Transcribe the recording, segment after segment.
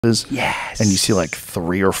Yes. And you see like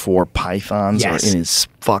 3 or 4 pythons are in his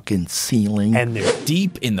fucking ceiling. And they're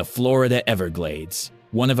Deep in the Florida Everglades,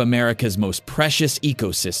 one of America's most precious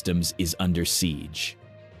ecosystems is under siege.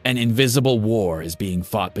 An invisible war is being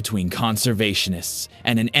fought between conservationists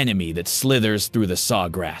and an enemy that slithers through the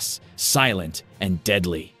sawgrass, silent and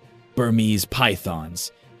deadly. Burmese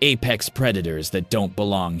pythons, apex predators that don't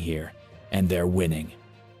belong here, and they're winning.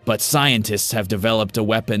 But scientists have developed a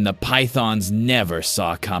weapon the pythons never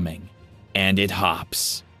saw coming, and it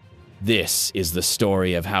hops. This is the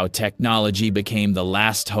story of how technology became the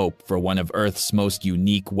last hope for one of Earth's most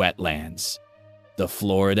unique wetlands, the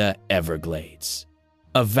Florida Everglades.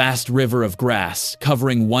 A vast river of grass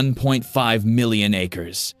covering 1.5 million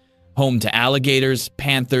acres, home to alligators,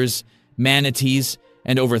 panthers, manatees,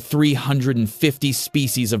 and over 350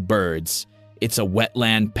 species of birds. It's a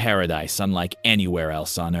wetland paradise unlike anywhere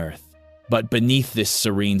else on Earth. But beneath this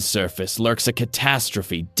serene surface lurks a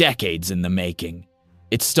catastrophe decades in the making.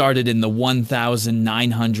 It started in the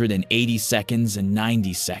 1,980 seconds and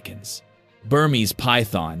 90 seconds. Burmese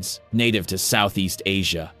pythons, native to Southeast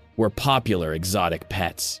Asia, were popular exotic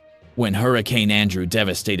pets. When Hurricane Andrew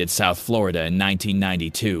devastated South Florida in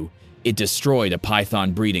 1992, it destroyed a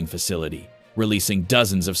python breeding facility, releasing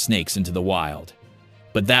dozens of snakes into the wild.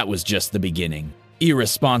 But that was just the beginning.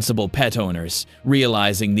 Irresponsible pet owners,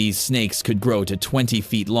 realizing these snakes could grow to 20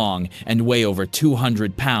 feet long and weigh over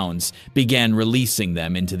 200 pounds, began releasing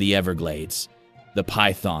them into the Everglades. The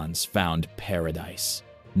pythons found paradise.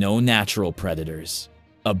 No natural predators.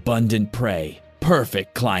 Abundant prey.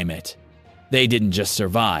 Perfect climate. They didn't just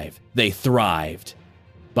survive, they thrived.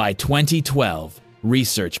 By 2012,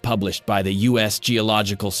 research published by the U.S.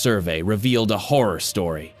 Geological Survey revealed a horror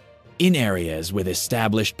story. In areas with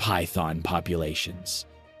established python populations,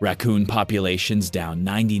 raccoon populations down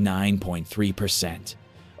 99.3%,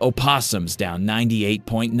 opossums down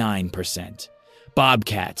 98.9%,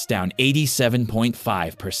 bobcats down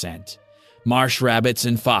 87.5%, marsh rabbits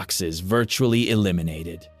and foxes virtually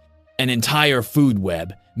eliminated. An entire food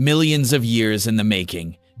web, millions of years in the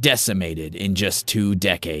making, decimated in just 2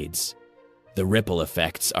 decades. The ripple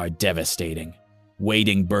effects are devastating.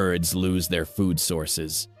 Wading birds lose their food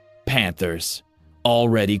sources. Panthers,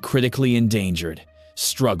 already critically endangered,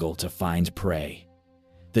 struggle to find prey.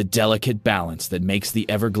 The delicate balance that makes the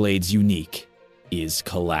Everglades unique is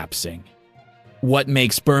collapsing. What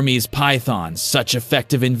makes Burmese pythons such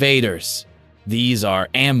effective invaders? These are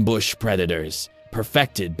ambush predators,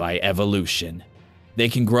 perfected by evolution. They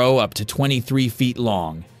can grow up to 23 feet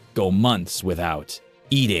long, go months without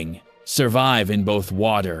eating, survive in both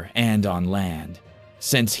water and on land,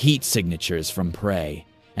 sense heat signatures from prey,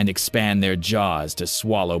 and expand their jaws to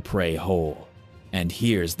swallow prey whole. And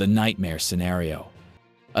here's the nightmare scenario.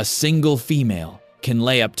 A single female can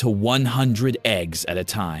lay up to 100 eggs at a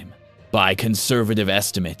time. By conservative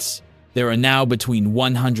estimates, there are now between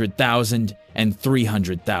 100,000 and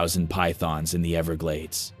 300,000 pythons in the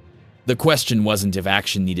Everglades. The question wasn't if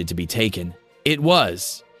action needed to be taken. It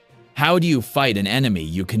was, how do you fight an enemy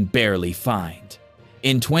you can barely find?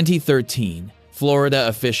 In 2013, Florida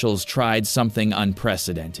officials tried something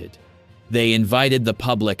unprecedented. They invited the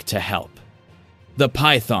public to help. The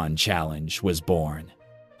Python Challenge was born.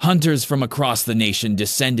 Hunters from across the nation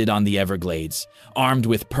descended on the Everglades, armed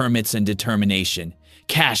with permits and determination,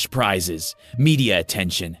 cash prizes, media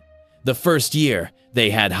attention. The first year, they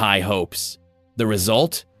had high hopes. The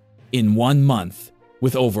result? In 1 month,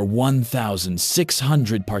 with over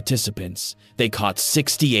 1,600 participants, they caught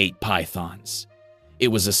 68 pythons. It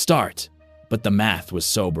was a start, but the math was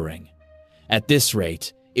sobering. At this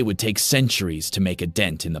rate, it would take centuries to make a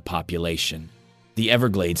dent in the population. The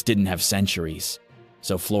Everglades didn't have centuries,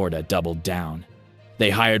 so Florida doubled down. They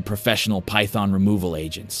hired professional python removal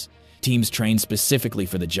agents, teams trained specifically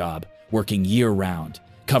for the job, working year-round,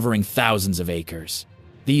 covering thousands of acres.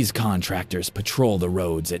 These contractors patrol the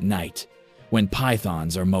roads at night, when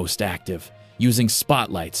pythons are most active, using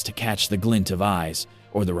spotlights to catch the glint of eyes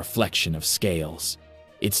or the reflection of scales.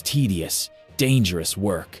 It's tedious, dangerous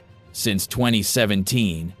work. Since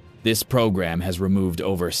 2017, this program has removed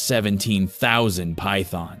over 17,000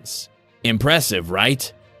 pythons. Impressive,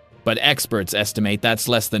 right? But experts estimate that's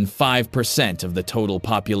less than 5% of the total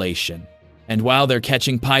population. And while they're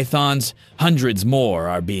catching pythons, hundreds more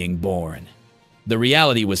are being born. The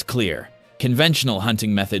reality was clear. Conventional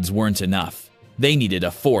hunting methods weren't enough. They needed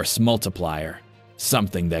a force multiplier,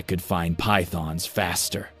 something that could find pythons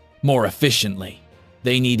faster, more efficiently.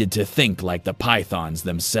 They needed to think like the pythons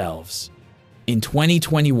themselves. In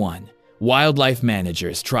 2021, wildlife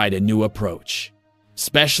managers tried a new approach.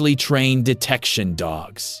 Specially trained detection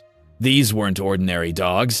dogs. These weren't ordinary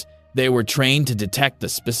dogs. They were trained to detect the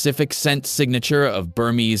specific scent signature of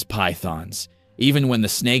Burmese pythons, even when the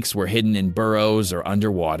snakes were hidden in burrows or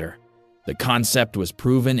underwater. The concept was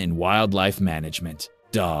proven in wildlife management.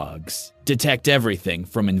 Dogs detect everything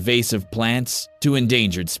from invasive plants to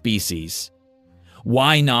endangered species.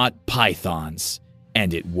 Why not pythons?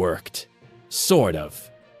 And it worked. Sort of.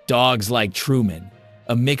 Dogs like Truman,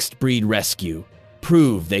 a mixed-breed rescue,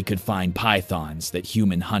 proved they could find pythons that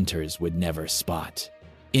human hunters would never spot.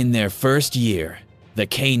 In their first year, the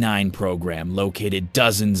K9 program located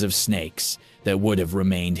dozens of snakes that would have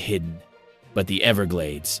remained hidden. But the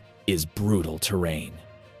Everglades is brutal terrain.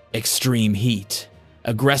 Extreme heat,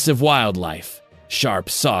 aggressive wildlife, sharp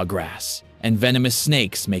sawgrass, and venomous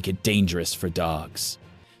snakes make it dangerous for dogs.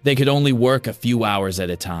 They could only work a few hours at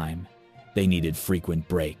a time. They needed frequent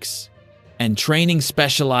breaks. And training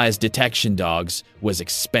specialized detection dogs was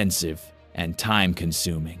expensive and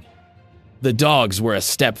time-consuming. The dogs were a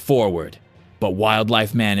step forward, but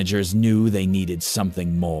wildlife managers knew they needed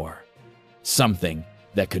something more. Something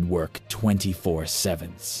that could work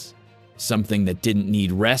 24/7. Something that didn't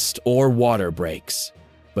need rest or water breaks.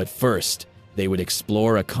 But first, they would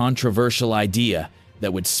explore a controversial idea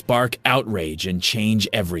that would spark outrage and change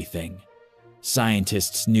everything.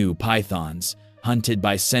 Scientists knew pythons hunted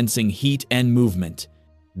by sensing heat and movement.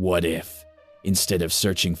 What if, instead of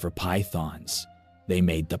searching for pythons, they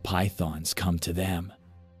made the pythons come to them?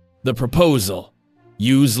 The proposal: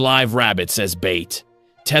 use live rabbits as bait,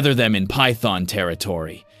 tether them in python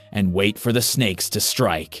territory, and wait for the snakes to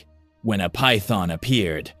strike. When a python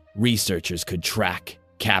appeared, researchers could track,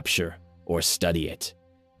 capture, or study it.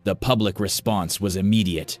 The public response was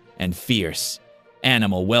immediate and fierce.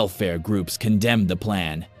 Animal welfare groups condemned the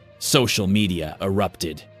plan. Social media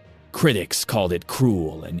erupted. Critics called it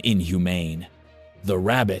cruel and inhumane. The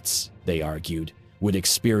rabbits, they argued, would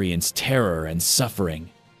experience terror and suffering.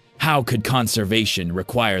 How could conservation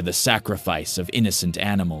require the sacrifice of innocent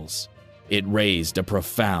animals? It raised a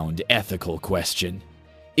profound ethical question.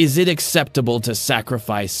 Is it acceptable to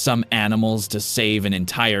sacrifice some animals to save an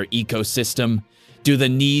entire ecosystem? Do the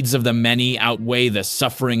needs of the many outweigh the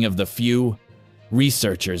suffering of the few?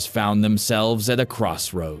 Researchers found themselves at a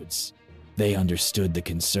crossroads. They understood the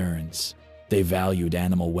concerns. They valued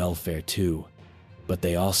animal welfare too. But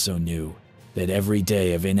they also knew that every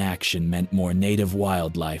day of inaction meant more native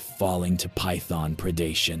wildlife falling to python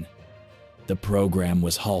predation. The program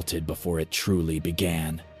was halted before it truly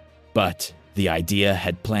began. But the idea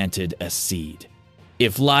had planted a seed.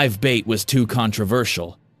 If live bait was too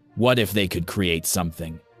controversial, what if they could create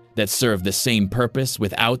something that served the same purpose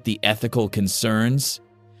without the ethical concerns?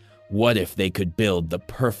 What if they could build the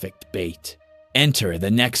perfect bait? Enter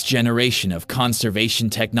the next generation of conservation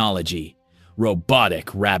technology: robotic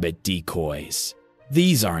rabbit decoys.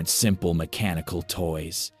 These aren't simple mechanical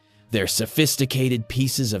toys. They're sophisticated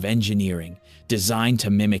pieces of engineering designed to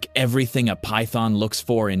mimic everything a python looks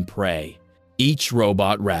for in prey. Each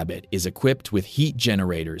robot rabbit is equipped with heat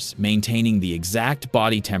generators maintaining the exact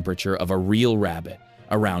body temperature of a real rabbit,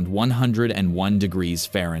 around 101 degrees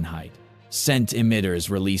Fahrenheit. Scent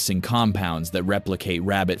emitters releasing compounds that replicate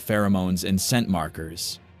rabbit pheromones and scent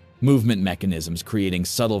markers. Movement mechanisms creating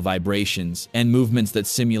subtle vibrations and movements that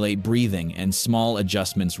simulate breathing and small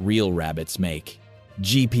adjustments real rabbits make.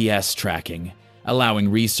 GPS tracking, allowing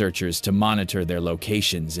researchers to monitor their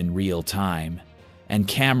locations in real time. And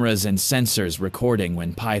cameras and sensors recording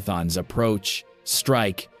when pythons approach,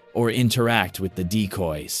 strike, or interact with the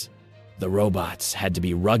decoys. The robots had to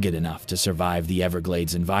be rugged enough to survive the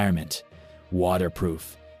Everglades environment,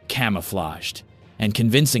 waterproof, camouflaged, and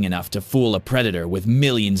convincing enough to fool a predator with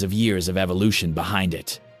millions of years of evolution behind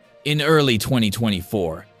it. In early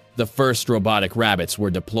 2024, the first robotic rabbits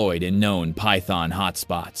were deployed in known python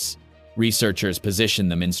hotspots. Researchers positioned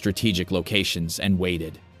them in strategic locations and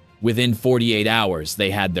waited. Within 48 hours,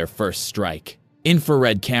 they had their first strike.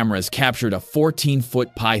 Infrared cameras captured a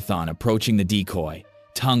 14-foot python approaching the decoy,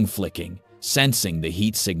 tongue flicking, sensing the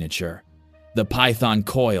heat signature. The python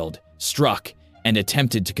coiled, struck, and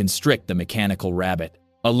attempted to constrict the mechanical rabbit.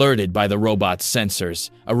 Alerted by the robot's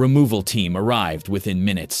sensors, a removal team arrived within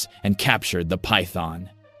minutes and captured the python.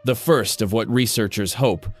 The first of what researchers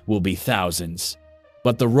hope will be thousands.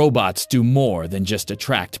 But the robots do more than just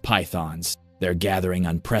attract pythons. They're gathering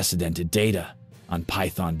unprecedented data on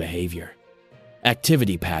python behavior.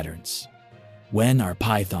 Activity patterns. When are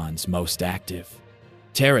pythons most active?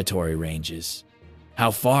 Territory ranges.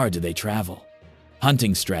 How far do they travel?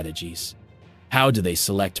 Hunting strategies. How do they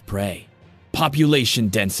select prey? Population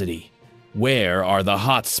density. Where are the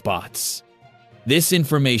hot spots? This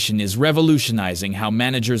information is revolutionizing how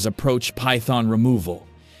managers approach python removal,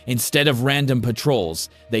 Instead of random patrols,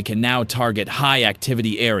 they can now target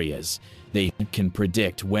high-activity areas. They can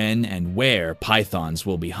predict when and where pythons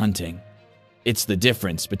will be hunting. It's the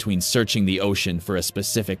difference between searching the ocean for a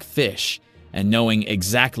specific fish and knowing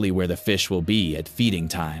exactly where the fish will be at feeding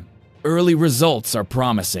time. Early results are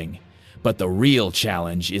promising, but the real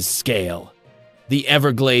challenge is scale. The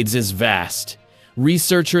Everglades is vast.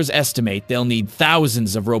 Researchers estimate they'll need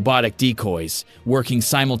thousands of robotic decoys working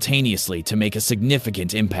simultaneously to make a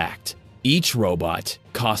significant impact. Each robot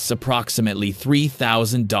costs approximately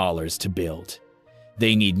 $3,000 to build.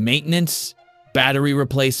 They need maintenance, battery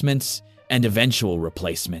replacements, and eventual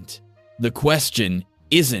replacement. The question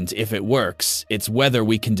isn't if it works, it's whether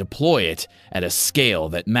we can deploy it at a scale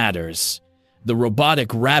that matters. The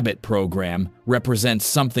Robotic Rabbit program represents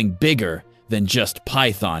something bigger than just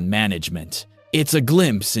Python management. It's a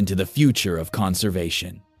glimpse into the future of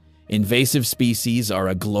conservation. Invasive species are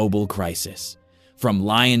a global crisis. From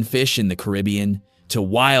lionfish in the Caribbean, to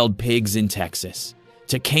wild pigs in Texas,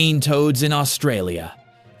 to cane toads in Australia,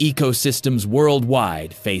 ecosystems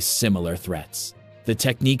worldwide face similar threats. The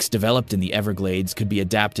techniques developed in the Everglades could be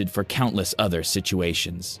adapted for countless other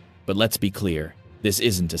situations. But let's be clear, this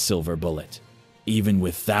isn't a silver bullet. Even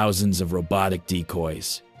with thousands of robotic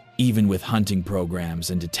decoys, even with hunting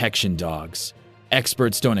programs and detection dogs,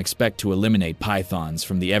 experts don't expect to eliminate pythons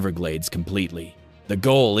from the Everglades completely. The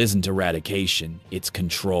goal isn't eradication, it's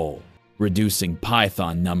control. Reducing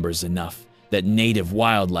python numbers enough that native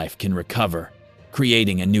wildlife can recover,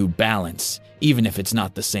 creating a new balance, even if it's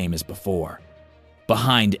not the same as before.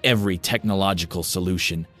 Behind every technological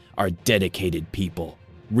solution are dedicated people,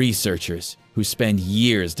 researchers who spend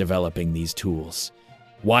years developing these tools,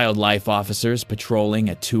 wildlife officers patrolling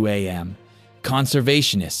at 2 a.m.,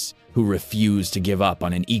 conservationists who refuse to give up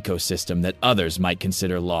on an ecosystem that others might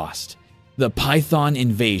consider lost. The python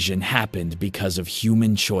invasion happened because of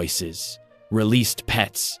human choices, released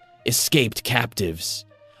pets, escaped captives.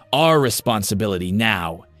 Our responsibility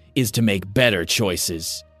now is to make better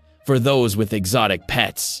choices. For those with exotic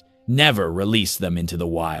pets, never release them into the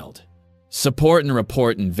wild. Support and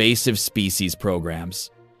report invasive species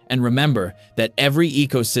programs. And remember that every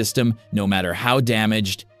ecosystem, no matter how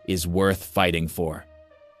damaged, is worth fighting for.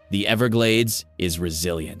 The Everglades is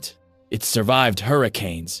resilient. It's survived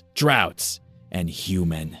hurricanes, droughts, and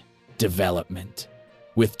human development.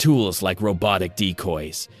 With tools like robotic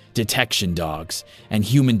decoys, detection dogs, and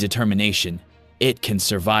human determination, it can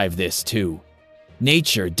survive this too.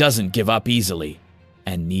 Nature doesn't give up easily,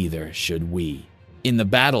 and neither should we. In the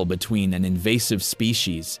battle between an invasive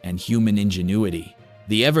species and human ingenuity,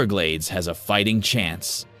 the Everglades has a fighting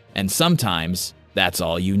chance, and sometimes that's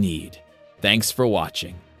all you need. Thanks for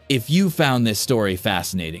watching. If you found this story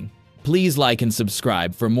fascinating, please like and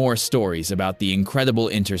subscribe for more stories about the incredible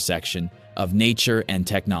intersection of nature and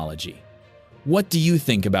technology. What do you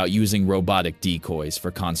think about using robotic decoys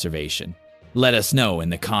for conservation? Let us know in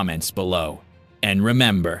the comments below. And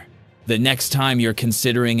remember, the next time you're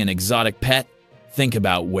considering an exotic pet, think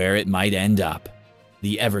about where it might end up.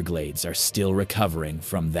 The Everglades are still recovering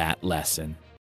from that lesson.